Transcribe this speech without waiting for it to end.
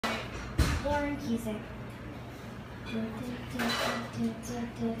turn keys in.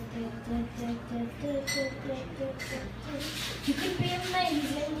 You could be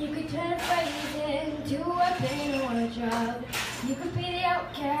amazing, you could turn a phrase into a pain or a drug. You could be the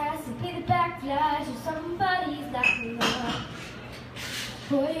outcast, you be the backflash of somebody's lack of love.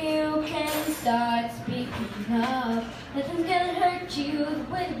 Or you can start speaking up. Nothing's gonna hurt you the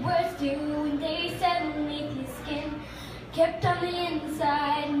way the words do when they settle beneath your skin. Kept on the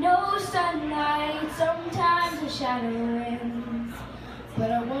inside, no sunlight, sometimes a shadow wins.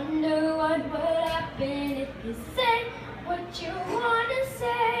 But I wonder what would happen if you said what you wanna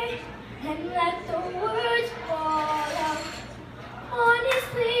say and let the words fall out.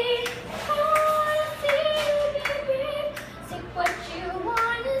 Honestly, I wanna see you be brave. Say what you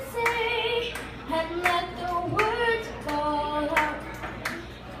wanna say and let the words fall out.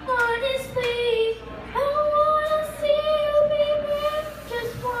 Honestly, I wanna see you be brave.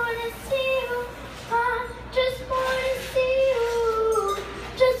 Just wanna see you. I just wanna see you.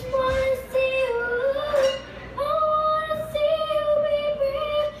 Just wanna see you. I wanna see you be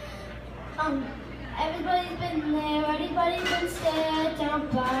brave. Everybody's been there. Everybody's been stared down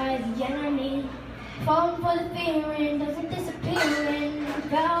by the enemy. Falling for the fearing, doesn't disappearing.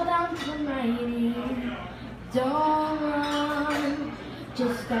 Bow down to my knees. Don't run,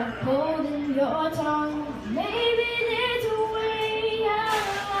 just stop holding your tongue. Maybe there's a way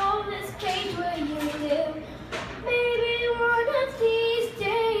out of this cage where you live. Maybe one of these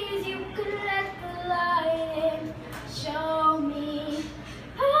days you could let the light in. Show me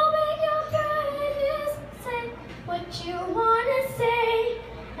how big your pride is. Say what you wanna say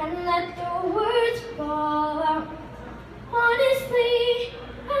and let the words fall out. Honestly,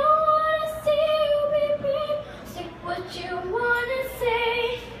 I wanna see you be brave. Say what you wanna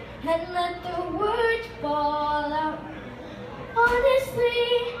say and let the words fall out. Honestly,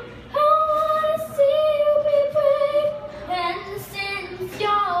 I wanna see you be brave. And since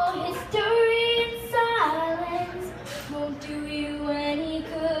your history in silence won't do you any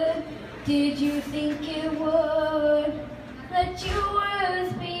good, did you think it would? Let your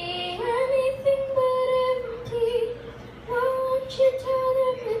words be anything but empty. Won't you tell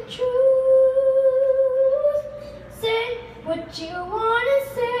them the truth? Say what you wanna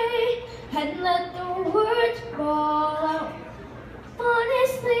say and let the words fall out.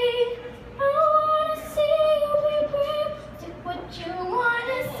 Honestly,